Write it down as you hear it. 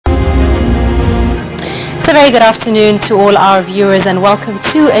So very good afternoon to all our viewers and welcome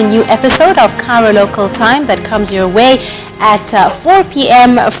to a new episode of Cairo Local Time that comes your way at 4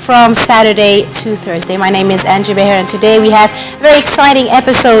 p.m. from Saturday to Thursday. My name is Angie Beher and today we have a very exciting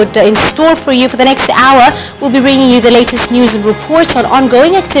episode in store for you. For the next hour, we'll be bringing you the latest news and reports on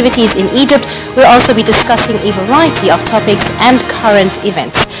ongoing activities in Egypt. We'll also be discussing a variety of topics and current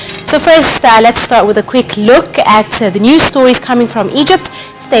events. So first, let's start with a quick look at the news stories coming from Egypt.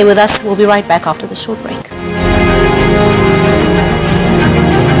 Stay with us. We'll be right back after the short break.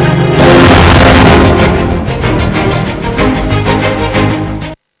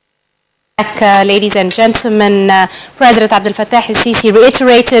 Ladies and gentlemen, President Abdel Fattah al-Sisi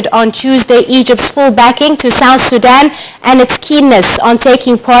reiterated on Tuesday Egypt's full backing to South Sudan and its keenness on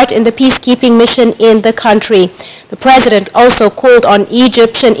taking part in the peacekeeping mission in the country. The president also called on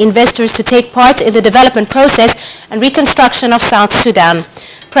Egyptian investors to take part in the development process and reconstruction of South Sudan.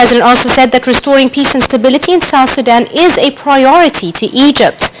 The president also said that restoring peace and stability in South Sudan is a priority to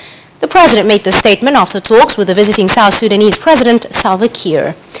Egypt. The president made the statement after talks with the visiting South Sudanese President Salva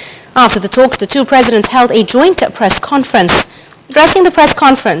Kiir. After the talks, the two presidents held a joint press conference. Addressing the press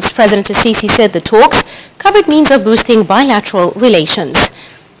conference, President al-Sisi said the talks covered means of boosting bilateral relations.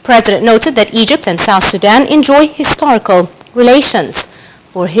 The president noted that Egypt and South Sudan enjoy historical relations.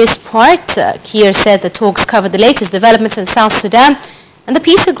 For his part, Kiir said the talks covered the latest developments in South Sudan and the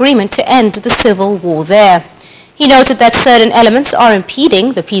peace agreement to end the civil war there. He noted that certain elements are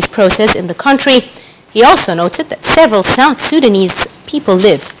impeding the peace process in the country. He also noted that several South Sudanese people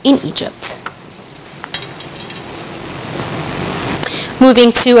live in Egypt.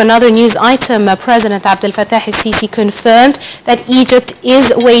 Moving to another news item, President Abdel Fattah al-Sisi confirmed that Egypt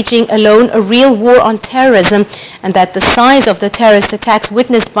is waging alone a real war on terrorism and that the size of the terrorist attacks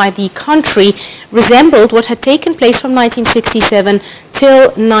witnessed by the country resembled what had taken place from 1967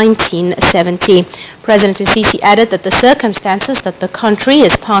 till 1970. President al-Sisi added that the circumstances that the country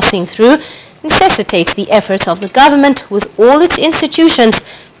is passing through necessitates the efforts of the government with all its institutions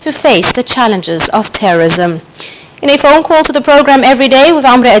to face the challenges of terrorism. In a phone call to the program Every Day with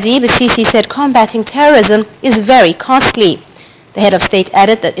Amr Adib, al-Sisi said combating terrorism is very costly. The head of state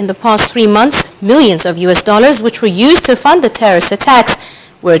added that in the past 3 months, millions of US dollars which were used to fund the terrorist attacks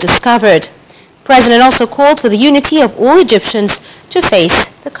were discovered. The president also called for the unity of all Egyptians to face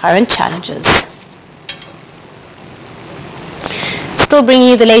the current challenges. Still bringing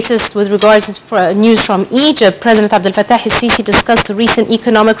you the latest with regards to news from Egypt, President Abdel Fattah al-Sisi discussed the recent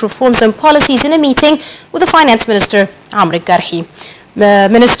economic reforms and policies in a meeting with the Finance Minister, Amr Garhi. The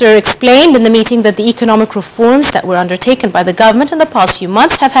minister explained in the meeting that the economic reforms that were undertaken by the government in the past few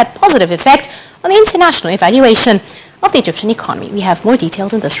months have had positive effect on the international evaluation of the Egyptian economy. We have more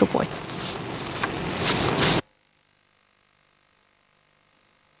details in this report.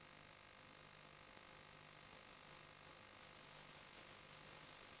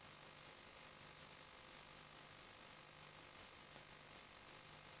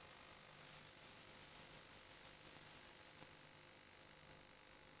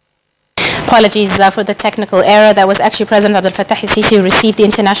 Apologies for the technical error. That was actually President Abdel Fattah al-Sisi who received the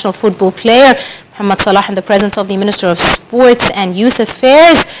international football player Mohamed Salah in the presence of the Minister of Sports and Youth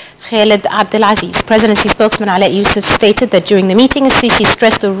Affairs, Khalid Abdelaziz. Presidency spokesman Alaa Youssef stated that during the meeting, al-Sisi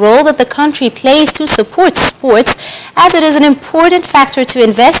stressed the role that the country plays to support sports as it is an important factor to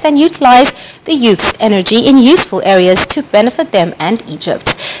invest and utilize the youth's energy in useful areas to benefit them and Egypt.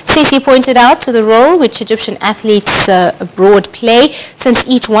 Sisi pointed out to the role which Egyptian athletes abroad play, since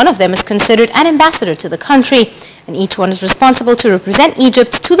each one of them is considered an ambassador to the country, and each one is responsible to represent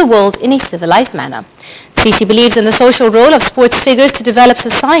Egypt to the world in a civilized manner. Sisi believes in the social role of sports figures to develop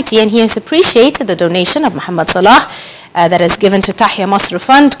society, and he has appreciated the donation of Mohamed Salah that is given to Tahya Masr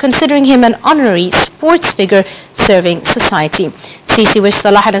Fund, considering him an honorary sports figure serving society. Sisi wished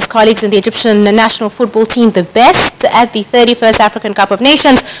Salah and his colleagues in the Egyptian national football team the best at the 31st African Cup of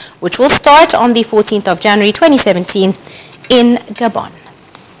Nations, which will start on the 14th of January 2017 in Gabon.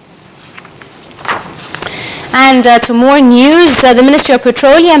 And to more news, the Ministry of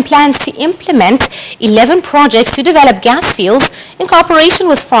Petroleum plans to implement 11 projects to develop gas fields in cooperation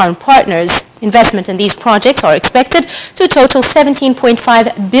with foreign partners. Investment in these projects are expected to total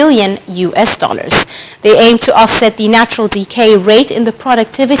 $17.5 billion US. They aim to offset the natural decay rate in the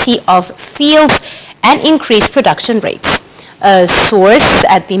productivity of fields and increase production rates. A source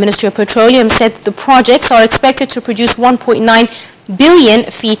at the Ministry of Petroleum said that the projects are expected to produce 1.9 billion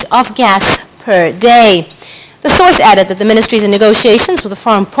feet of gas per day. The source added that the ministry is in negotiations with the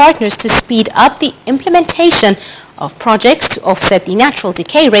foreign partners to speed up the implementation of projects to offset the natural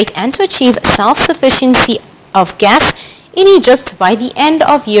decay rate and to achieve self-sufficiency of gas in Egypt by the end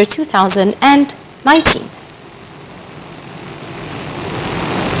of year 2019.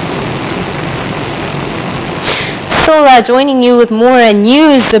 still joining you with more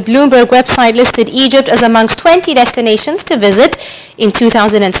news. The Bloomberg website listed Egypt as amongst 20 destinations to visit in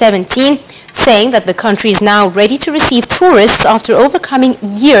 2017, saying that the country is now ready to receive tourists after overcoming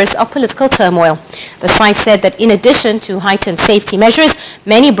years of political turmoil. The site said that in addition to heightened safety measures,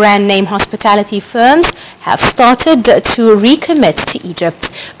 many brand name hospitality firms have started to recommit to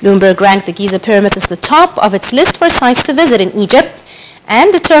Egypt. Bloomberg ranked the Giza Pyramid as the top of its list for sites to visit in Egypt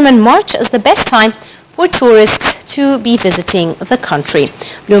and determined March as the best time for tourists to be visiting the country.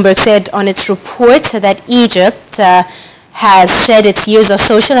 Bloomberg said on its report that Egypt has shed its years of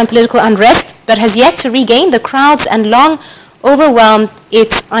social and political unrest, but has yet to regain the crowds and long overwhelmed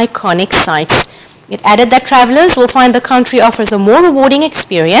its iconic sites. It added that travelers will find the country offers a more rewarding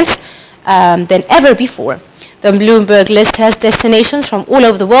experience than ever before. The Bloomberg list has destinations from all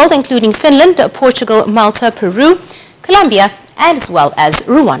over the world, including Finland, Portugal, Malta, Peru, Colombia, as well as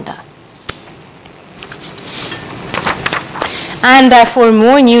Rwanda. And for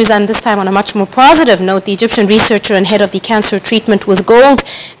more news, and this time on a much more positive note, the Egyptian researcher and head of the cancer treatment with gold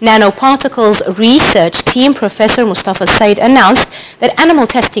nanoparticles research team, Professor Mustafa Said, announced that animal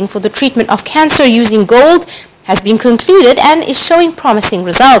testing for the treatment of cancer using gold has been concluded and is showing promising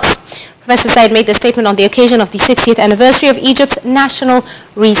results. Professor Said made the statement on the occasion of the 60th anniversary of Egypt's National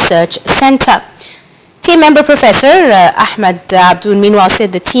Research Center. Team member Professor Ahmed Abdul meanwhile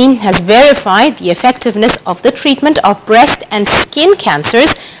said the team has verified the effectiveness of the treatment of breast and skin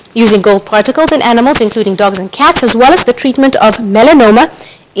cancers using gold particles in animals, including dogs and cats, as well as the treatment of melanoma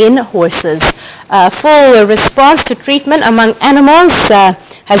in horses. Full response to treatment among animals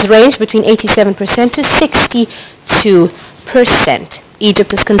has ranged between 87% to 62%.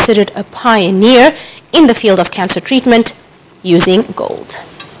 Egypt is considered a pioneer in the field of cancer treatment using gold.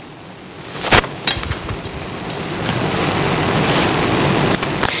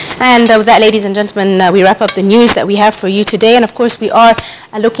 And with that, ladies and gentlemen, we wrap up the news that we have for you today. And of course, we are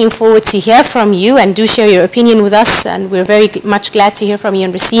looking forward to hear from you, and do share your opinion with us. And we're very much glad to hear from you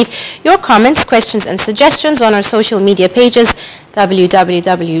and receive your comments, questions, and suggestions on our social media pages,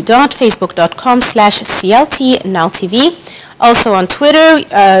 www.facebook.com/CLT Nile TV. Also on Twitter,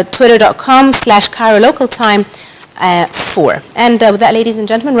 twitter.com/Cairo Local Time 4. And with that, ladies and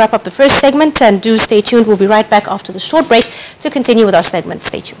gentlemen, wrap up the first segment, and do stay tuned. We'll be right back after the short break to continue with our segment.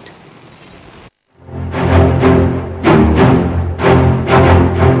 Stay tuned.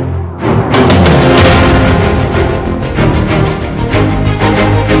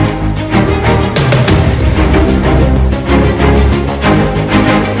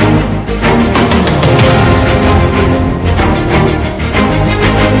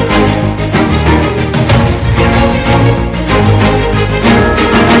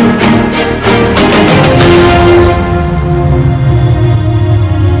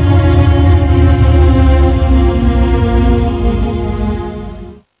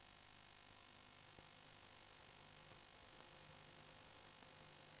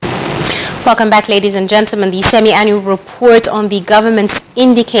 Welcome back, ladies and gentlemen. The semi-annual report on the government's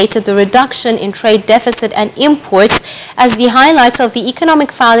indicated the reduction in trade deficit and imports as the highlights of the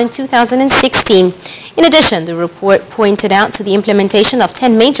economic file in 2016. In addition, the report pointed out to the implementation of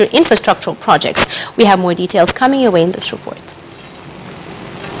 10 major infrastructural projects. We have more details coming your way in this report.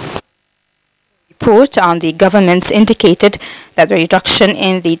 Report on the government's indicated that the reduction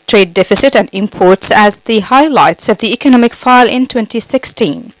in the trade deficit and imports as the highlights of the economic file in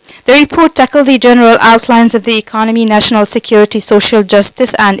 2016. The report tackled the general outlines of the economy, national security, social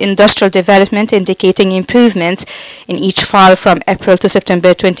justice, and industrial development, indicating improvements in each file from April to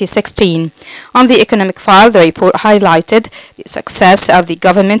September 2016. On the economic file, the report highlighted the success of the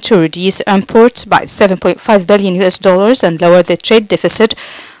government to reduce imports by $7.5 billion and lower the trade deficit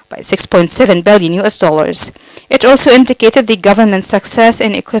by $6.7 billion. It also indicated the government's success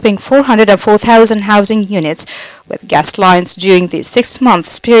in equipping 404,000 housing units with gas lines during the 6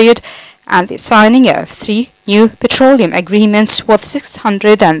 months period, and the signing of 3 new petroleum agreements worth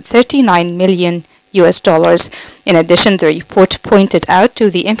 $639 million. In addition, the report pointed out to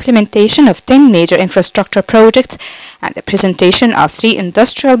the implementation of 10 major infrastructure projects and the presentation of 3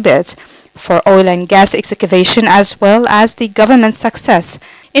 industrial bids for oil and gas excavation, as well as the government's success.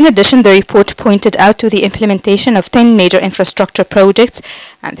 In addition, the report pointed out to the implementation of 10 major infrastructure projects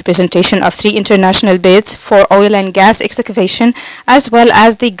and the presentation of 3 international bids for oil and gas excavation, as well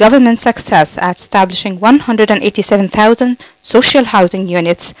as the government's success at establishing 187,000 social housing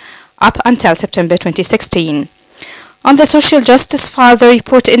units up until September 2016. On the social justice file, the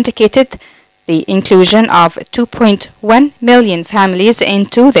report indicated the inclusion of 2.1 million families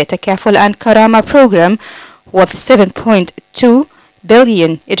into the Takaful and Karama program, worth $7.2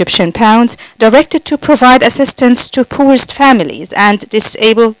 billion Egyptian pounds directed to provide assistance to poorest families and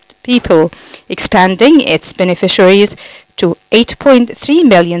disabled people, expanding its beneficiaries to 8.3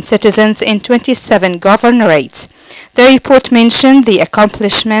 million citizens in 27 governorates. The report mentioned the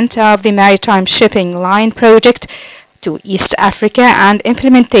accomplishment of the Maritime Shipping Line project to East Africa and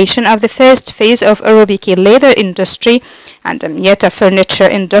implementation of the first phase of Urubiki leather industry and Damietta furniture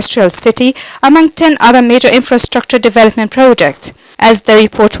industrial city, among 10 other major infrastructure development projects. As the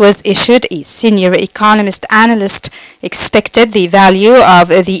report was issued, a senior economist analyst expected the value of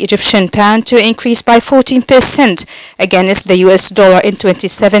the Egyptian pound to increase by 14% against the US dollar in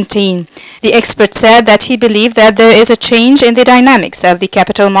 2017. The expert said that he believed that there is a change in the dynamics of the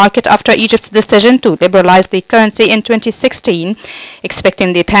capital market after Egypt's decision to liberalize the currency in 2016,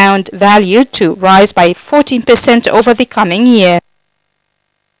 expecting the pound value to rise by 14% over the coming year.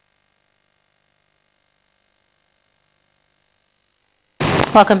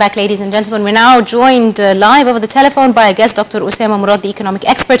 Welcome back, ladies and gentlemen. We're now joined live over the telephone by a guest, Dr. Usama Murad, the economic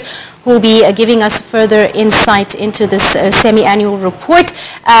expert, who will be giving us further insight into this semi-annual report.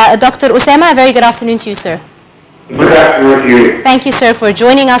 Dr. Usama, a very good afternoon to you, sir. Good afternoon to you. Thank you, sir, for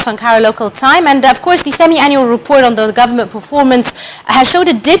joining us on Cairo Local Time. And of course, the semi-annual report on the government performance has showed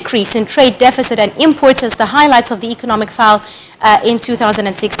a decrease in trade deficit and imports as the highlights of the economic file in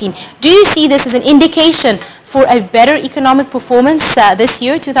 2016. Do you see this as an indication for a better economic performance this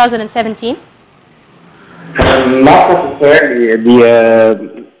year, 2017? Not necessarily.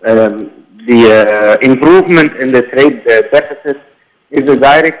 The improvement in the trade deficit is a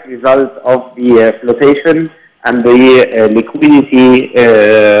direct result of the flotation and the liquidity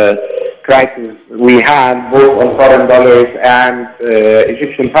crisis we had both on foreign dollars and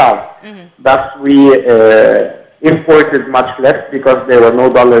Egyptian pounds. Thus, we imported much less because there were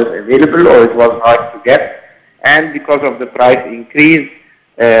no dollars available or it was hard to get. And because of the price increase,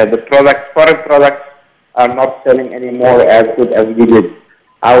 the foreign products are not selling anymore as good as we did.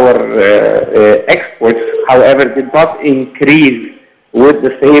 Our exports, however, did not increase with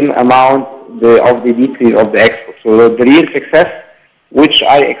the same amount of the decrease of the exports. So the real success, which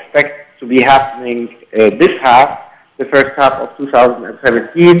I expect to be happening this half, the first half of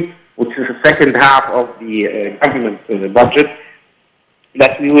 2017, which is the second half of the government budget,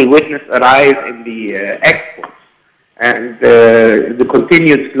 that we will witness a rise in the exports and the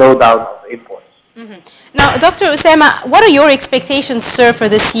continued slowdown of imports. Now, Dr. Usama, what are your expectations, sir, for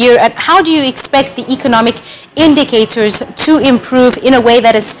this year, and how do you expect the economic indicators to improve in a way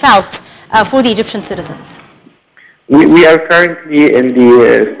that is felt for the Egyptian citizens? We are currently in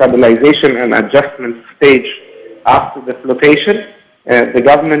the stabilization and adjustment stage after the flotation. The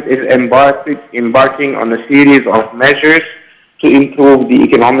government is embarking on a series of measures to improve the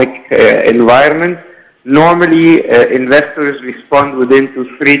economic environment. Normally, investors respond within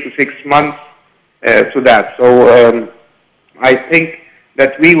 3 to 6 months to that. So I think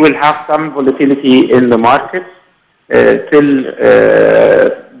that we will have some volatility in the market till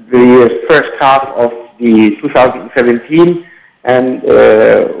the first half of the 2017, and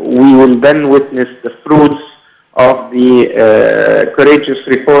we will then witness the fruits of the courageous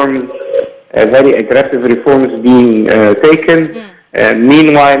reforms, very aggressive reforms being taken.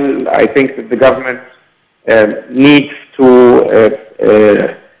 Meanwhile, I think that the government needs to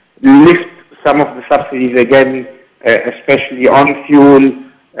lift some of the subsidies again, especially on fuel,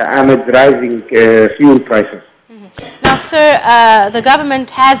 amid rising fuel prices. Now, sir, the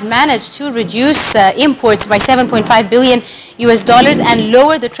government has managed to reduce imports by $7.5 billion and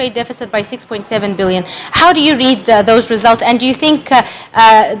lower the trade deficit by $6.7 billion. How do you read those results? And do you think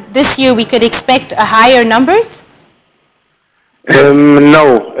this year we could expect higher numbers?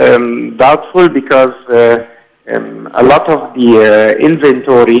 No, doubtful, because a lot of the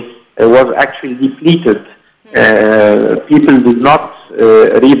inventory was actually depleted. People did not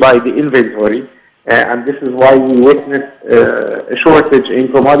rebuy the inventory. And this is why we witnessed a shortage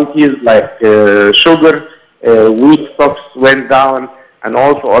in commodities like sugar, wheat stocks went down, and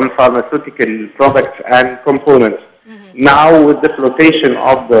also on pharmaceutical products and components. Now, with the flotation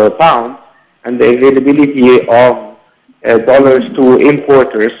of the pound and the availability of dollars to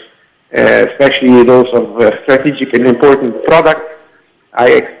importers, especially those of strategic and important products, I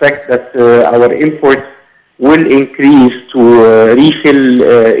expect that our imports will increase to refill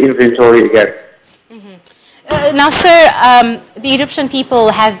inventory again. Now, sir, the Egyptian people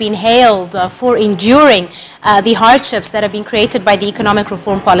have been hailed for enduring the hardships that have been created by the economic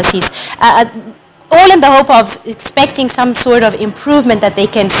reform policies, all in the hope of expecting some sort of improvement that they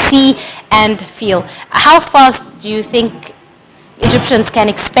can see and feel. How fast do you think Egyptians can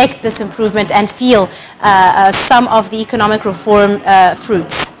expect this improvement and feel some of the economic reform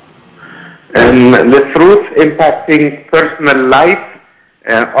fruits? The fruits impacting personal life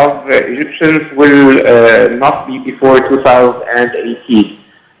of Egyptians will not be before 2018.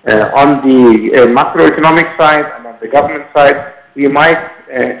 On the macroeconomic side and on the government side, we might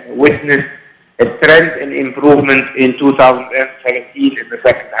witness a trend in improvement in 2017 in the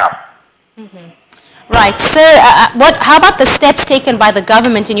second half. Mm-hmm. Right. Sir, how about the steps taken by the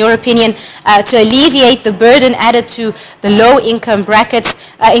government, in your opinion, to alleviate the burden added to the low-income brackets,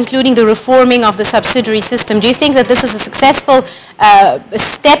 including the reforming of the subsidiary system? Do you think that this is a successful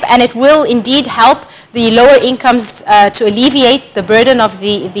step and it will indeed help the lower incomes to alleviate the burden of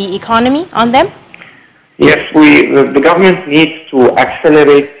the economy on them? Yes, the government needs to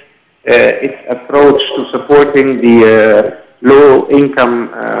accelerate its approach to supporting the low-income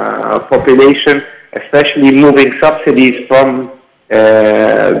population, especially moving subsidies from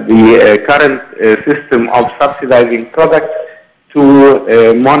the current system of subsidizing products to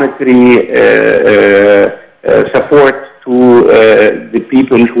monetary support to the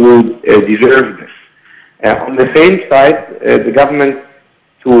people who deserve this. On the same side, the government,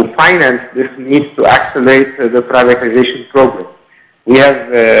 to finance this, needs to accelerate the privatization program. We have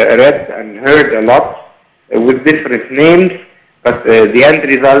read and heard a lot with different names, but the end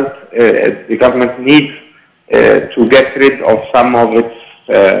result, the government needs to get rid of some of its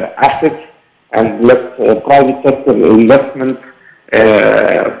assets and let private sector investment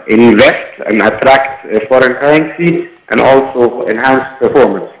invest and attract foreign currency and also enhance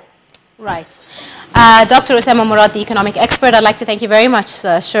performance. Right. Dr. Osama Murad, the economic expert, I'd like to thank you very much,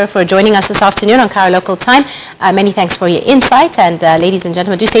 sir, for joining us this afternoon on Cairo Local Time. Many thanks for your insight, and ladies and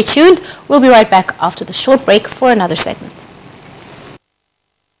gentlemen, do stay tuned. We'll be right back after the short break for another segment.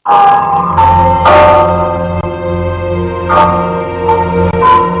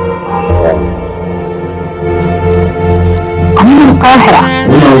 هنا القاهرة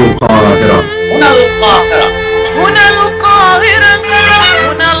هنا القاهرة هنا القاهرة هنا القاهرة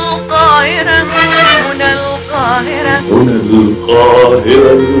هنا القاهرة هنا القاهرة هنا القاهرة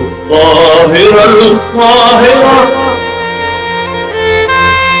القاهرة القاهرة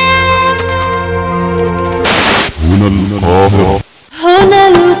هنا القاهرة هنا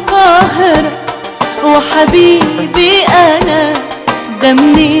القاهرة وحبيبي أنا ده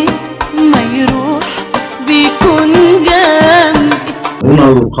منين ما يروح بيكون جنبي هنا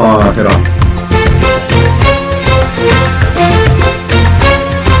القاهرة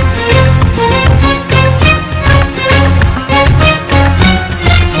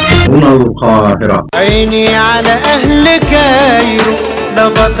هنا القاهرة عيني على أهل كايرو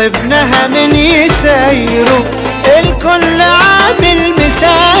لبط ابنها من يسايرو الكل عامل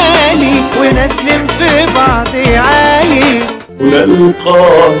مثالي ونسلم في بعض عاير هنا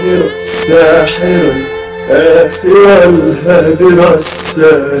القاهرة الساحرة آسرة الهادرة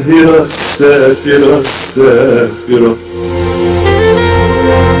الساهرة السافرة السافرة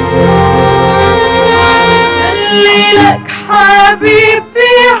خلي لك حبيبي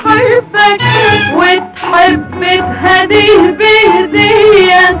يحبك وتحب تهديه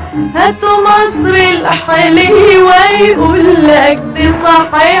بهدية هاتوا مصر الحليوة يقول لك دي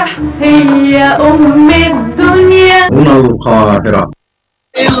صحيح هي أم الدنيا هنا القاهرة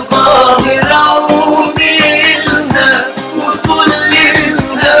القاهرة وميلنا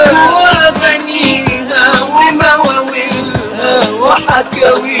وكلنا وأغانينا ومواويلنا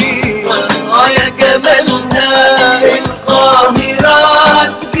وحكاوينا يا جمالنا القاهرة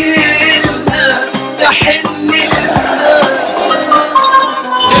تجيلنا تحن لنا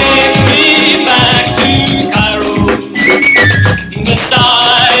Take me back to Cairo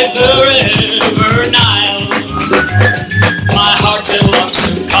beside the river Nile My heart belongs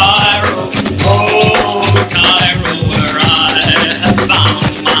to Cairo Oh, Cairo where I have found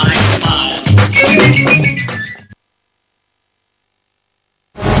my smile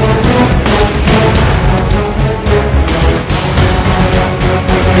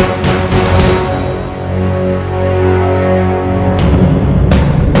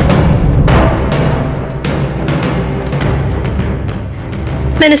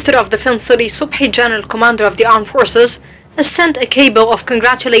Minister of Defense Suri Subhi, General Commander of the Armed Forces, has sent a cable of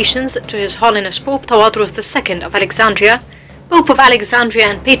congratulations to His Holiness Pope Tawadros II of Alexandria, Pope of Alexandria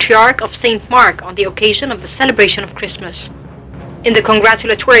and Patriarch of St. Mark on the occasion of the celebration of Christmas. In the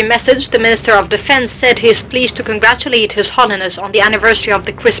congratulatory message, the Minister of Defense said he is pleased to congratulate His Holiness on the anniversary of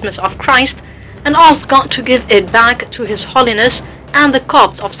the Christmas of Christ and asked God to give it back to His Holiness and the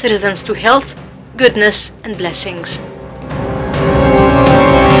Copts of citizens to health, goodness and blessings.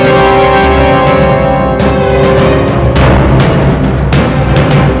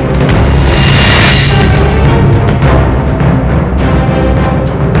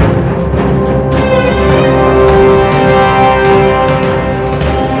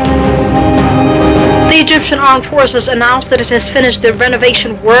 Forces announced that it has finished the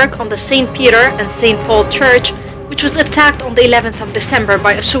renovation work on the St. Peter and St. Paul Church, which was attacked on the 11th of December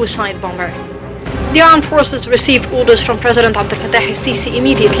by a suicide bomber. The armed forces received orders from President Abdel Fattah el-Sisi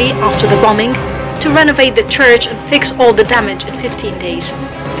immediately after the bombing to renovate the church and fix all the damage in 15 days.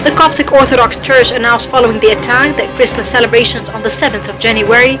 The Coptic Orthodox Church announced following the attack that Christmas celebrations on the 7th of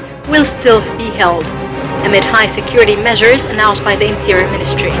January will still be held, amid high security measures announced by the Interior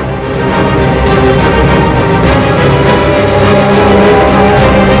Ministry.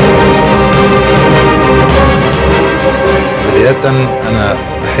 بداية أنا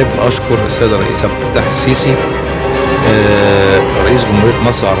أحب أشكر السيد الرئيس عبد الفتاح السيسي رئيس جمهورية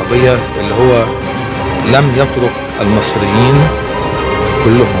مصر العربية اللي هو لم يترك المصريين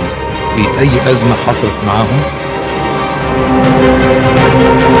كلهم في أي أزمة حصلت معهم.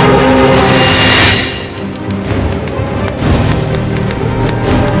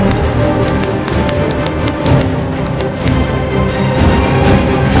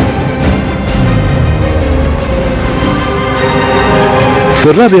 في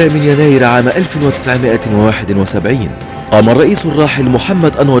 4 من يناير عام 1971 قام الرئيس الراحل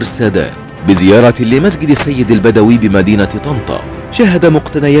محمد أنور السادات بزيارة لمسجد السيد البدوي بمدينة طنطا. شاهد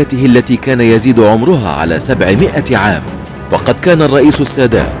مقتنياته التي كان يزيد عمرها على 700 عام. فقد كان الرئيس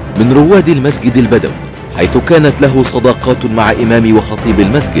السادات من رواد المسجد البدوي، حيث كانت له صداقات مع إمام وخطيب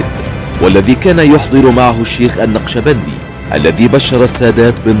المسجد، والذي كان يحضر معه الشيخ النقشبندي الذي بشر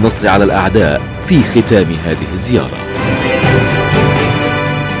السادات بالنصر على الأعداء في ختام هذه الزيارة.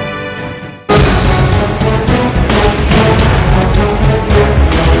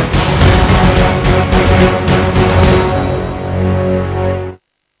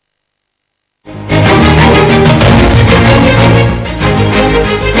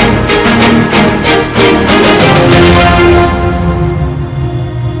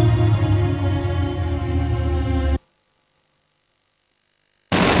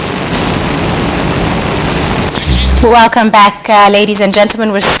 Welcome back, ladies and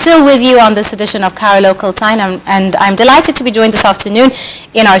gentlemen. We're still with you on this edition of Cairo Local Time, and I'm delighted to be joined this afternoon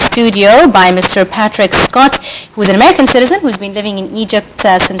in our studio by Mr. Patrick Scott, who's an American citizen who's been living in Egypt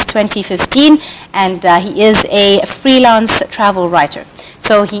since 2015, and he is a freelance travel writer.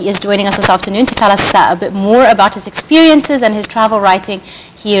 So he is joining us this afternoon to tell us a bit more about his experiences and his travel writing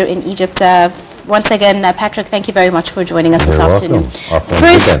here in Egypt. Once again, Patrick, thank you very much for joining us this afternoon.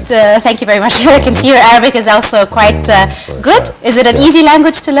 First, thank you very much. I can see your Arabic is also quite good. Is it an easy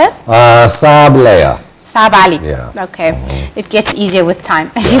language to learn? صعب ليا. صعب علي. Yeah. Okay. It gets easier with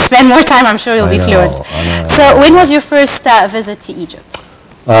time. If you spend more time, I'm sure you'll be fluent. So when was your first visit to Egypt?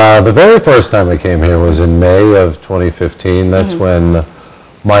 The very first time I came here was in May of 2015. That's when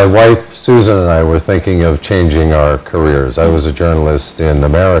my wife, Susan, and I were thinking of changing our careers. I was a journalist in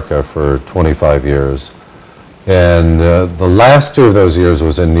America for 25 years. And the last 2 of those years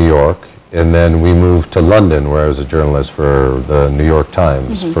was in New York. And then we moved to London, where I was a journalist for the New York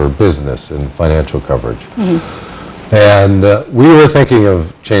Times for business and financial coverage. And we were thinking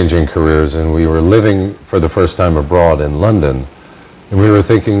of changing careers, and we were living for the first time abroad in London. And we were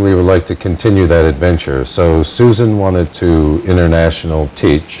thinking we would like to continue that adventure. So Susan wanted to international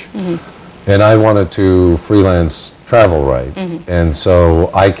teach, and I wanted to freelance travel write. And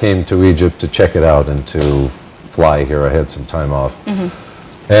so I came to Egypt to check it out and to fly here. I had some time off.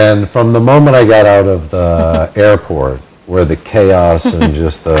 And from the moment I got out of the airport, where the chaos and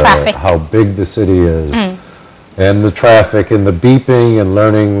just the how big the city is, and the traffic and the beeping and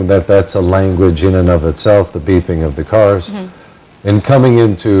learning that that's a language in and of itself, the beeping of the cars. And coming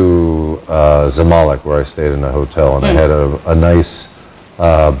into Zamalek, where I stayed in a hotel, and I had a nice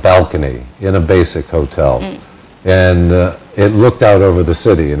balcony in a basic hotel. And it looked out over the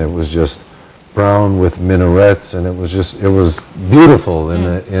city, and it was just brown with minarets, and it was beautiful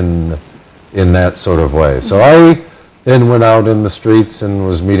in that sort of way. So I then went out in the streets and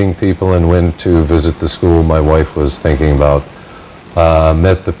was meeting people and went to visit the school my wife was thinking about.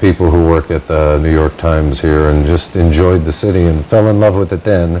 Met the people who work at the New York Times here and just enjoyed the city and fell in love with it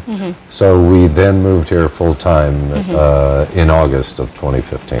then. So we then moved here full time in August of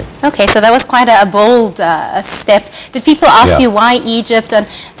 2015. Okay, so that was quite a bold step. Did people ask you why Egypt? And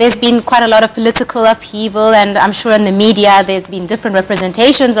there's been quite a lot of political upheaval, and I'm sure in the media there's been different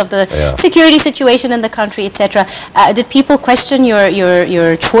representations of the security situation in the country, etc. Did people question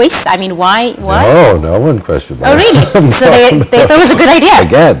your choice? I mean, why? No, no one questioned that. Oh, really? So they thought it was a good idea.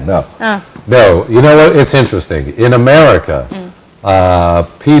 Again, no. No, you know what? It's interesting. In America,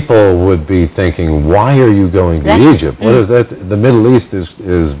 people would be thinking, why are you going to Egypt? What is that? The Middle East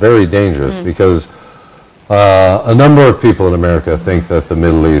is very dangerous because A number of people in America think that the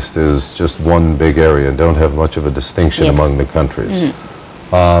Middle East is just one big area and don't have much of a distinction among the countries.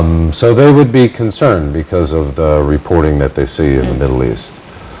 So they would be concerned because of the reporting that they see in the Middle East.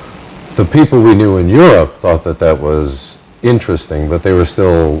 The people we knew in Europe thought that that was interesting, but they were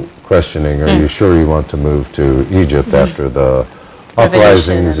still questioning, are you sure you want to move to Egypt after the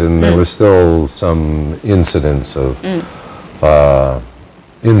uprisings? And there was still some incidents of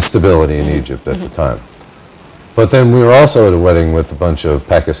instability in Egypt at the time. But then we were also at a wedding with a bunch of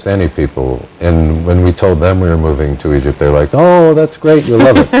Pakistani people, and when we told them we were moving to Egypt, they were like, oh, that's great, you'll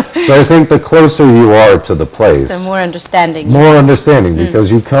love it. So I think the closer you are to the place, The more understanding. more understanding, because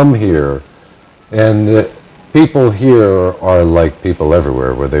you come here, and people here are like people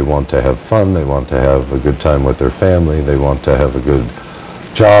everywhere, where they want to have fun, they want to have a good time with their family, they want to have a good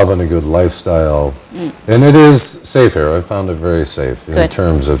job and a good lifestyle. And it is safe here. I found it very safe in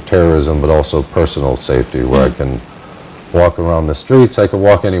terms of terrorism, but also personal safety, where I can walk around the streets. I can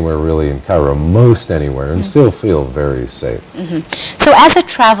walk anywhere really in Cairo, most anywhere, and still feel very safe. So as a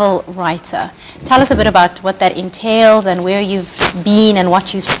travel writer, tell us a bit about what that entails and where you've been and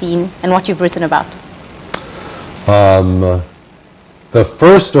what you've seen and what you've written about. The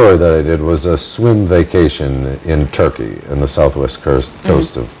first story that I did was a swim vacation in Turkey, in the southwest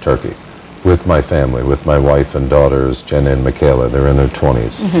coast of Turkey, with my family, with my wife and daughters, Jenna and Michaela. They're in their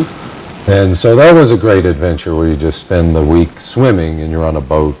 20s. And so that was a great adventure where you just spend the week swimming and you're on a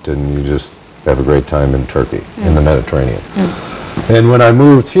boat and you just have a great time in Turkey, in the Mediterranean. And when I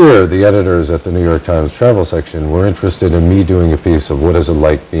moved here, the editors at the New York Times travel section were interested in me doing a piece of what is it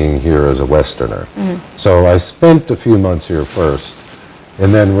like being here as a Westerner. So I spent a few months here first,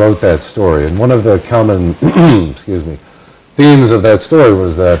 and then wrote that story. And one of the common themes of that story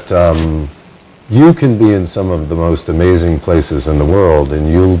was that you can be in some of the most amazing places in the world and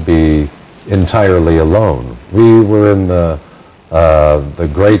you'll be entirely alone. We were in the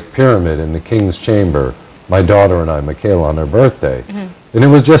Great Pyramid in the King's Chamber, my daughter and I, Michaela, on her birthday. And it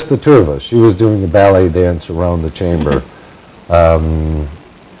was just the two of us. She was doing a ballet dance around the chamber.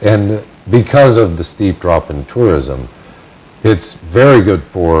 And because of the steep drop in tourism, it's very good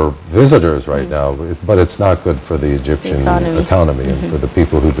for visitors right now, but it's not good for the Egyptian economy and for the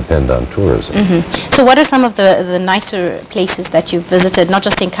people who depend on tourism. So what are some of the nicer places that you've visited, not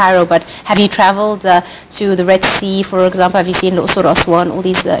just in Cairo, but have you traveled to the Red Sea, for example? Have you seen Al-Qusr, Aswan, all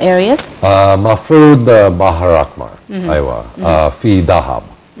these areas? مفروض بحر أحمر أيوة في دهب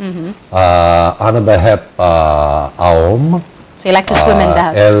أنا بحب أعوم So you like to swim in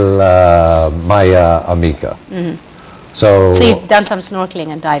Dahab? المياه عميقة. So you've done some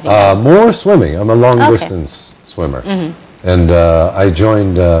snorkeling and diving? More swimming. I'm a long-distance swimmer. And I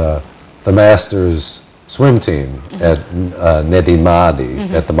joined the Masters swim team at Nedi Mahdi,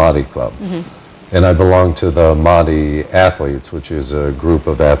 at the Mahdi Club. And I belong to the Mahdi Athletes, which is a group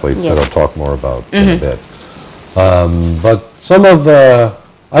of athletes that I'll talk more about in a bit. But some of the...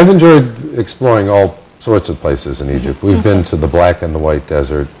 I've enjoyed exploring all sorts of places in Egypt. We've been to the Black and the White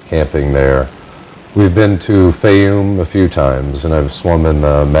Desert, camping there. We've been to Fayoum a few times, and I've swum in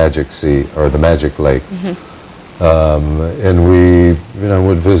the Magic Sea, or the Magic Lake. And we,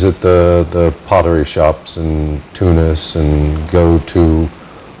 would visit the pottery shops in Tunis and go to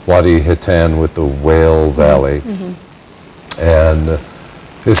Wadi Hitan with the Whale Valley, and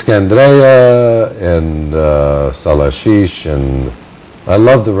Iskandariya and Salashish, and I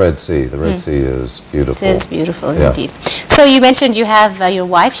love the Red Sea. The Red Sea is beautiful. It is beautiful indeed. So you mentioned you have your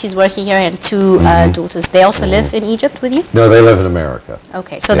wife, she's working here, and two daughters. They also live in Egypt with you? No, they live in America.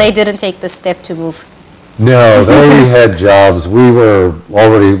 Okay, so they didn't take the step to move? No, they had jobs. We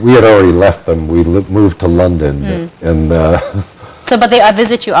had already left them. We moved to London. And so, but they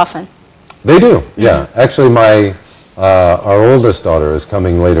visit you often? They do, yeah. Actually, our oldest daughter is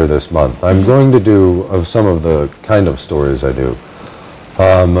coming later this month. I'm going to do, of some of the kind of stories I do,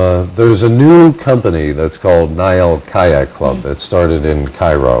 there's a new company that's called Nile Kayak Club that started in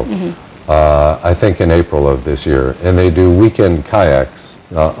Cairo, I think in April of this year. And they do weekend kayaks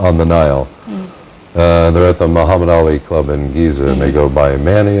on the Nile. They're at the Muhammad Ali Club in Giza, and they go by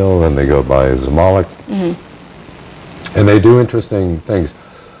Manial and they go by Zamalek. And they do interesting things.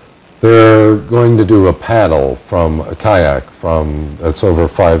 They're going to do a paddle from a kayak that's over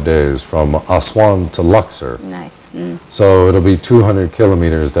 5 days, from Aswan to Luxor. Nice. So it'll be 200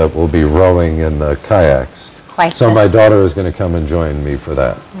 kilometers that we'll be rowing in the kayaks. So my daughter is going to come and join me for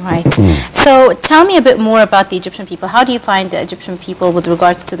that. Right. So tell me a bit more about the Egyptian people. How do you find the Egyptian people with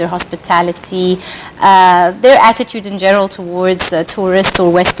regards to their hospitality, their attitude in general towards tourists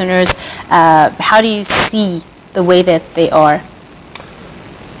or Westerners? How do you see the way that they are?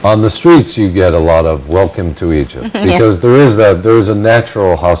 on the streets you get a lot of welcome to Egypt, because there's a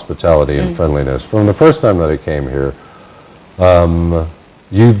natural hospitality and friendliness. From the first time that I came here,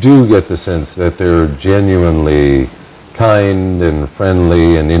 you do get the sense that they're genuinely kind and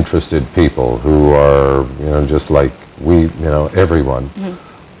friendly and interested people who are, just like everyone,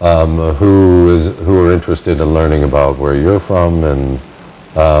 who are interested in learning about where you're from,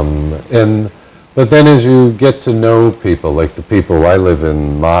 but then as you get to know people, like the people I live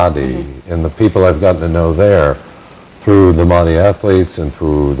in Mahdi, and the people I've gotten to know there through the Mahdi athletes and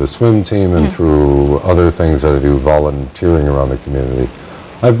through the swim team and through other things that I do volunteering around the community,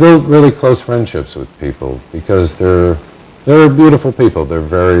 I've built really close friendships with people because they're beautiful people. They're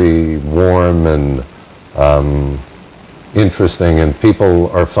very warm and interesting, and people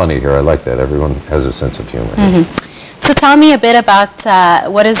are funny here. I like that. Everyone has a sense of humor. So tell me a bit about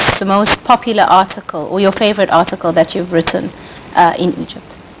what is the most popular article or your favorite article that you've written in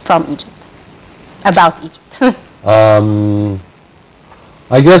Egypt, from Egypt, about Egypt.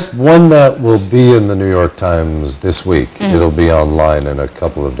 I guess one that will be in the New York Times this week, it'll be online in a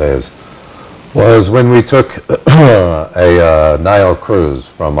couple of days, was when we took a Nile cruise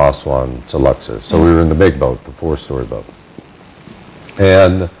from Aswan to Luxor. So we were in the big boat, the 4-story boat.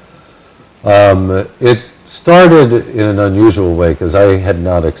 And it started in an unusual way because I had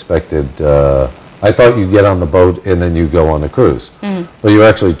not expected, I thought you'd get on the boat and then you go on a cruise. But you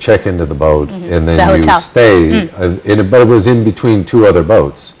actually check into the boat and then you stay, but it was in between 2 other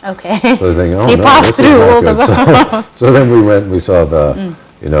boats. Okay. So I was thinking, oh so you no, passed this through is all not the good. boats. So then we went and we saw the,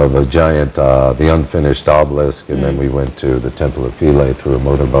 the giant, the unfinished obelisk, and then we went to the Temple of Philae through a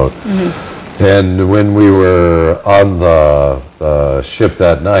motorboat. And when we were on the ship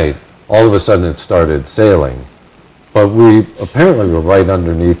that night, all of a sudden it started sailing. But we apparently were right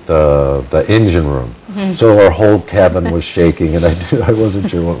underneath the engine room. So our whole cabin was shaking, and I wasn't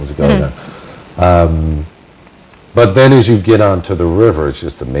sure what was going on. But then as you get onto the river, it's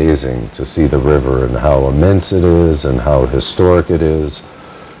just amazing to see the river and how immense it is and how historic it is.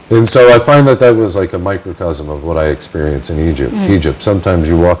 And so I find that that was like a microcosm of what I experience in Egypt. Sometimes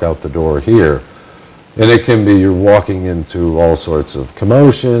you walk out the door here, and it can be you're walking into all sorts of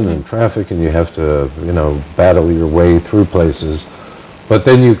commotion and traffic, and you have to, battle your way through places. But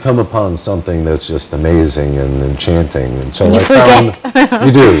then you come upon something that's just amazing and enchanting. And so you forget.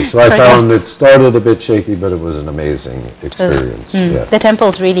 You do. So I found it started a bit shaky, but it was an amazing experience. The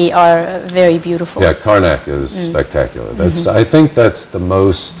temples really are very beautiful. Yeah, Karnak is spectacular. That's I think that's the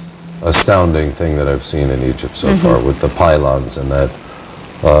most astounding thing that I've seen in Egypt so far, with the pylons and that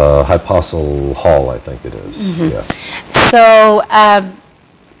hypostyle hall, I think it is. Yeah. So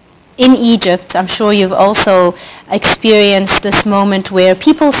in Egypt, I'm sure you've also experienced this moment where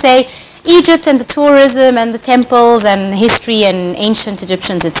people say Egypt and the tourism and the temples and history and ancient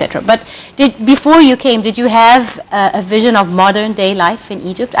Egyptians, etc. But before you came, did you have a vision of modern day life in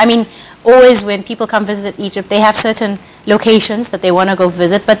Egypt? I mean, always when people come visit Egypt, they have certain locations that they want to go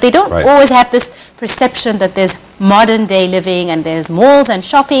visit, but they don't always have this perception that there's modern day living and there's malls and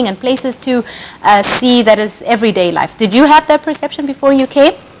shopping and places to see that is everyday life. Did you have that perception before you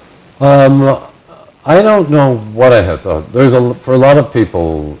came? I don't know what I had thought. For a lot of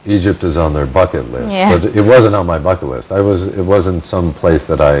people, Egypt is on their bucket list, but it wasn't on my bucket list. It wasn't some place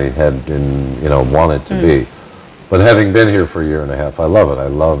that I had wanted to be. But having been here for a year and a half, I love it. I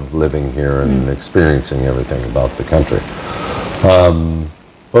love living here and experiencing everything about the country.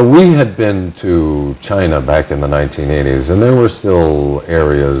 But we had been to China back in the 1980s, and there were still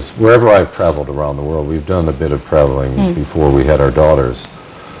areas, wherever I've traveled around the world, we've done a bit of traveling before we had our daughters,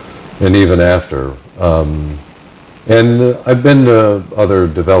 and even after. And I've been to other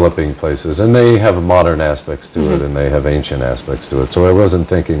developing places, and they have modern aspects to it, and they have ancient aspects to it. So I wasn't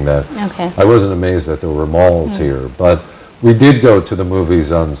thinking that, I wasn't amazed that there were malls here. But we did go to the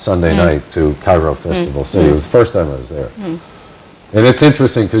movies on Sunday night to Cairo Festival City. It was the first time I was there. And it's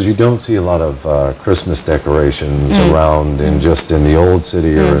interesting because you don't see a lot of Christmas decorations around in the old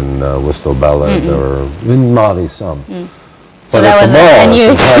city or in Wisto Balad or in Mahdi some. So that was a new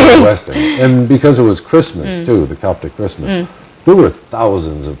experience. And because it was Christmas too, the Coptic Christmas, there were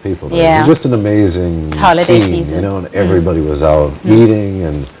thousands of people there. It was just an amazing holiday scene, season. and everybody was out eating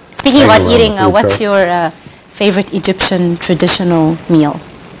and Speaking about eating, what's your favorite Egyptian traditional meal?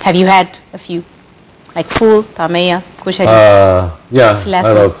 Have you had a few? Like fool, tamaya, kushari? Yeah,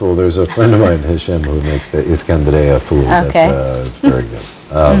 I love fool. There's a friend of mine, Hisham, who makes the Iskandariya fool. Okay. It's very good.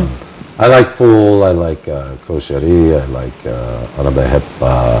 I like fool, I like koshari, I like anabahep,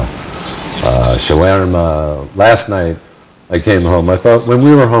 shawarma. Last night I came home, I thought when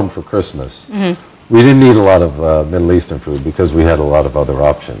we were home for Christmas, we didn't eat a lot of Middle Eastern food because we had a lot of other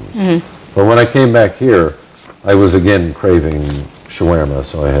options. But when I came back here, I was again craving shawarma,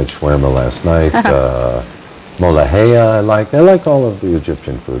 so I had shawarma last night. Molahaya I like all of the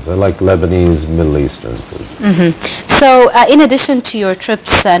Egyptian foods. I like Lebanese, Middle Eastern food. So in addition to your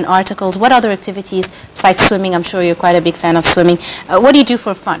trips and articles, what other activities besides swimming? I'm sure you're quite a big fan of swimming. What do you do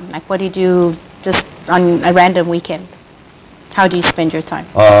for fun? Like, what do you do just on a random weekend? How do you spend your time?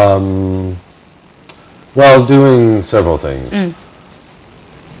 Well, doing several things.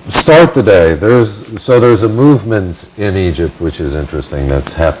 Start the day. There's a movement in Egypt which is interesting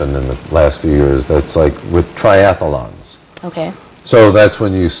that's happened in the last few years. That's like with triathlons. Okay. So that's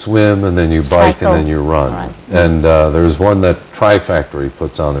when you swim and then you bike and then you run. Right. And there's one that Tri Factory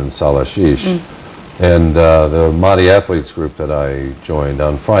puts on in Salashish. And the Mahdi Athletes group that I joined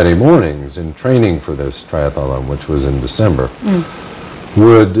on Friday mornings in training for this triathlon, which was in December,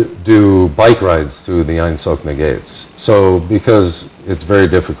 would do bike rides to the Ein Sokna gates. So because it's very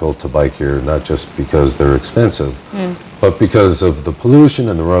difficult to bike here, not just because they're expensive, but because of the pollution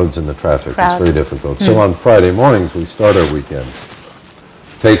and the roads and the traffic. It's very difficult. So on Friday mornings, we start our weekend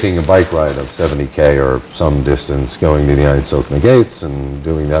taking a bike ride of 70K or some distance, going to the Ein Sokna gates and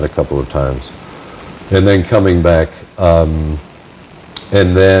doing that a couple of times. And then coming back, and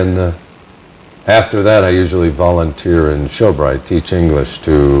then after that, I usually volunteer in Shobra. I teach English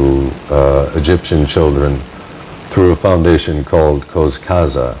to Egyptian children through a foundation called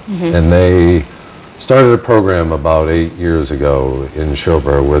Kozkaza. And they started a program about 8 years ago in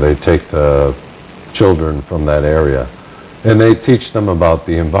Shobra where they take the children from that area and they teach them about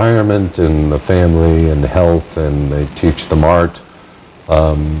the environment and the family and health, and they teach them art,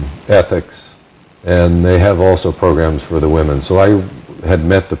 ethics, and they have also programs for the women. So I had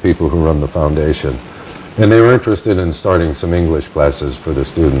met the people who run the foundation, and they were interested in starting some English classes for the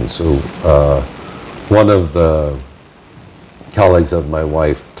students. So one of the colleagues of my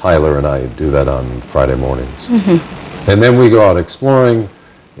wife, Tyler, and I do that on Friday mornings. And then we go out exploring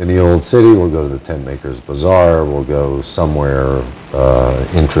in the old city. We'll go to the Tent Makers Bazaar. We'll go somewhere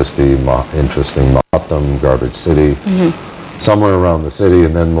interesting, Matam, Garbage City, somewhere around the city,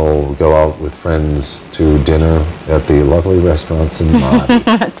 and then we'll go out with friends to dinner at the lovely restaurants in Mali.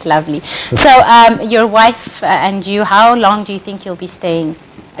 That's lovely. So your wife and you, how long do you think you'll be staying?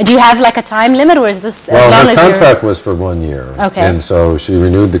 Do you have like a time limit, or is this as long as the contract was for 1 year. Okay. And so she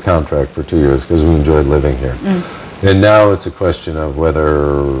renewed the contract for 2 years because we enjoyed living here. And now it's a question of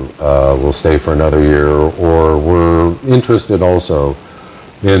whether we'll stay for another year, or we're interested also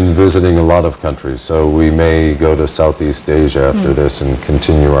in visiting a lot of countries. So we may go to Southeast Asia after this and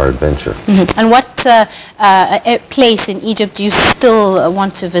continue our adventure. And what place in Egypt do you still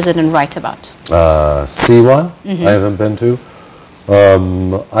want to visit and write about? Siwa, I haven't been to.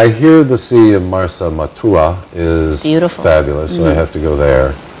 I hear the sea in Marsa Matua is beautiful, fabulous, so I have to go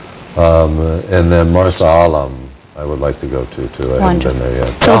there. And then Marsa Alam, I would like to go to too. I haven't been there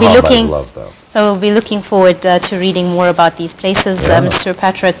yet. So we'll be looking forward to reading more about these places. Mr.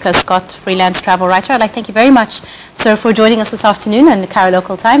 Patrick Scott, freelance travel writer, I'd like to thank you very much, sir, for joining us this afternoon on Cairo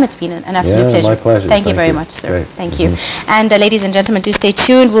Local Time. It's been an absolute pleasure. My pleasure. Thank you very much, sir. Great. Thank you. And ladies and gentlemen, do stay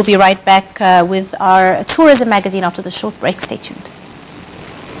tuned. We'll be right back with our tourism magazine after the short break. Stay tuned.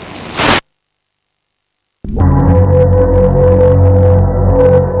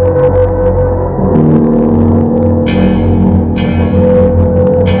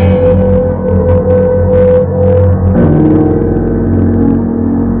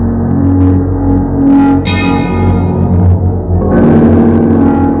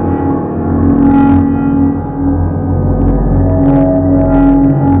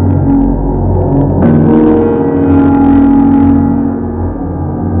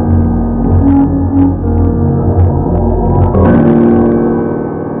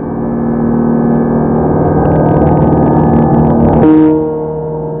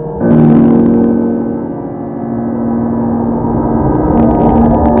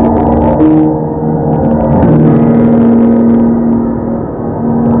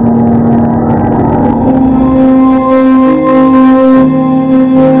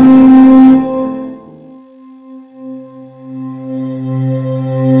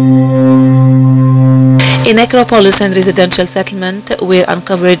 A necropolis and residential settlement were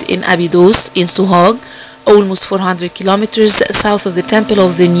uncovered in Abydos in Sohag, almost 400 kilometers south of the temple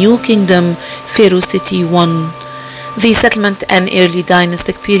of the New Kingdom, Pharaoh City 1. The settlement and early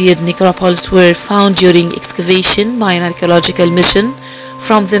dynastic period necropolis were found during excavation by an archaeological mission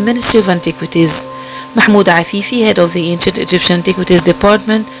from the Ministry of Antiquities. Mahmoud Afifi, head of the Ancient Egyptian Antiquities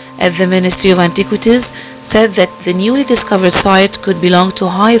Department at the Ministry of Antiquities, said that the newly discovered site could belong to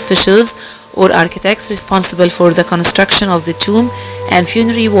high officials or architects responsible for the construction of the tomb and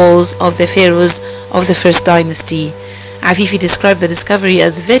funerary walls of the pharaohs of the first dynasty. Afifi described the discovery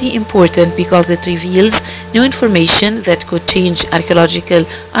as very important because it reveals new information that could change archaeological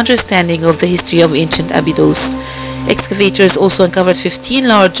understanding of the history of ancient Abydos. Excavators also uncovered 15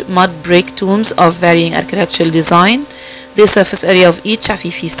 large mud brick tombs of varying architectural design. The surface area of each,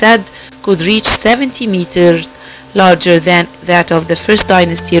 Afifi said, could reach 70 meters larger than that of the first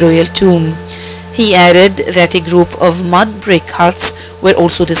dynasty royal tomb. He added that a group of mud brick huts were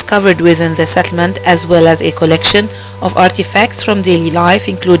also discovered within the settlement, as well as a collection of artifacts from daily life,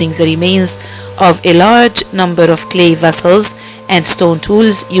 including the remains of a large number of clay vessels and stone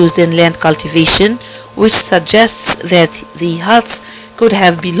tools used in land cultivation, which suggests that the huts could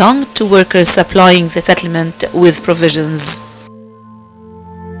have belonged to workers supplying the settlement with provisions.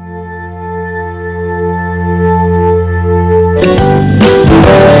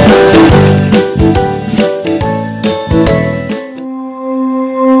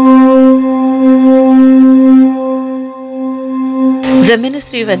 The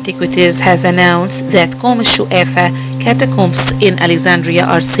Ministry of Antiquities has announced that Qom al-Shu'afa catacombs in Alexandria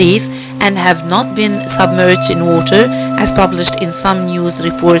are safe and have not been submerged in water, as published in some news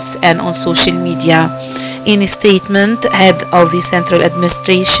reports and on social media. In a statement, head of the Central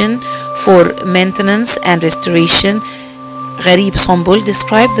Administration for Maintenance and Restoration, Gharib Sombol,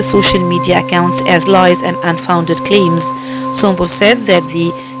 described the social media accounts as lies and unfounded claims. Sombol said that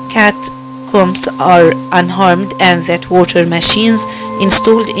the catacombs are unharmed and that water machines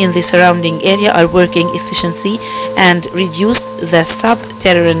installed in the surrounding area are working efficiently and reduced the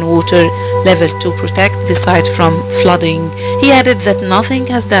subterranean water level to protect the site from flooding. He added that nothing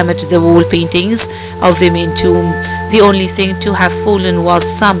has damaged the wall paintings of the main tomb. The only thing to have fallen was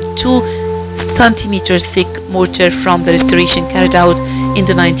some 2 centimeters thick mortar from the restoration carried out in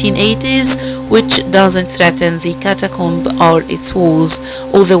the 1980s, which doesn't threaten the catacomb or its walls.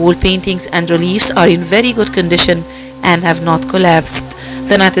 All the wall paintings and reliefs are in very good condition and have not collapsed.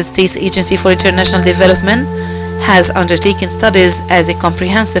 The United States Agency for International Development has undertaken studies as a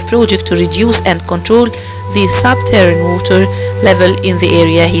comprehensive project to reduce and control the subterranean water level in the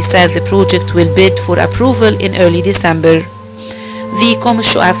area. He said the project will bid for approval in early December. The Qom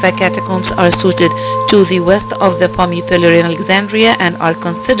al-Shu'afa catacombs are situated to the west of the Pommy Pillar in Alexandria and are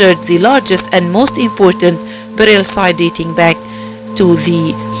considered the largest and most important burial site dating back to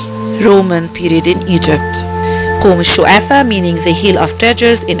the Roman period in Egypt. Qom al-Shu'afa, meaning the Hill of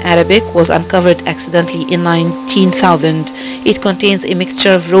Treasures in Arabic, was uncovered accidentally in 19,000. It contains a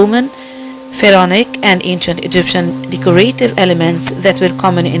mixture of Roman, pharaonic, and ancient Egyptian decorative elements that were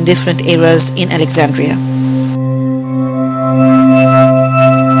common in different eras in Alexandria.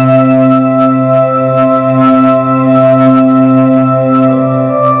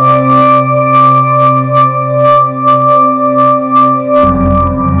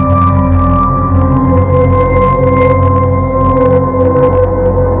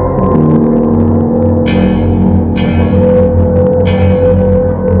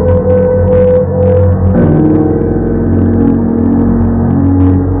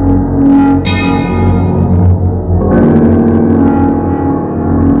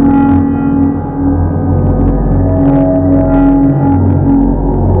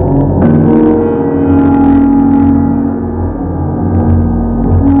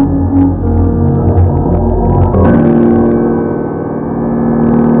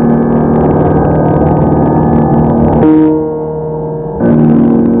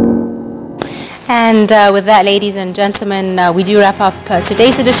 And with that, ladies and gentlemen, we do wrap up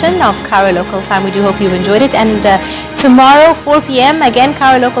today's edition of Cairo Local Time. We do hope you enjoyed it. And tomorrow, 4 p.m., again,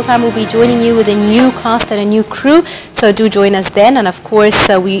 Cairo Local Time will be joining you with a new cast and a new crew. So do join us then. And of course,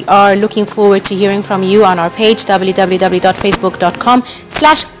 we are looking forward to hearing from you on our page,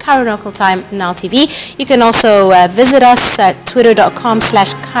 www.facebook.com/Cairo Local Time Nile TV. You can also visit us at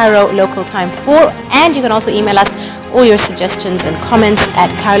twitter.com/Cairo Local Time 4. And you can also email us all your suggestions and comments at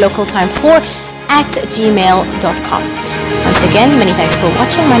cairolocaltime4@gmail.com. Once again, many thanks for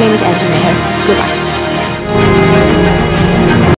watching. My name is Andrew Meher. Goodbye.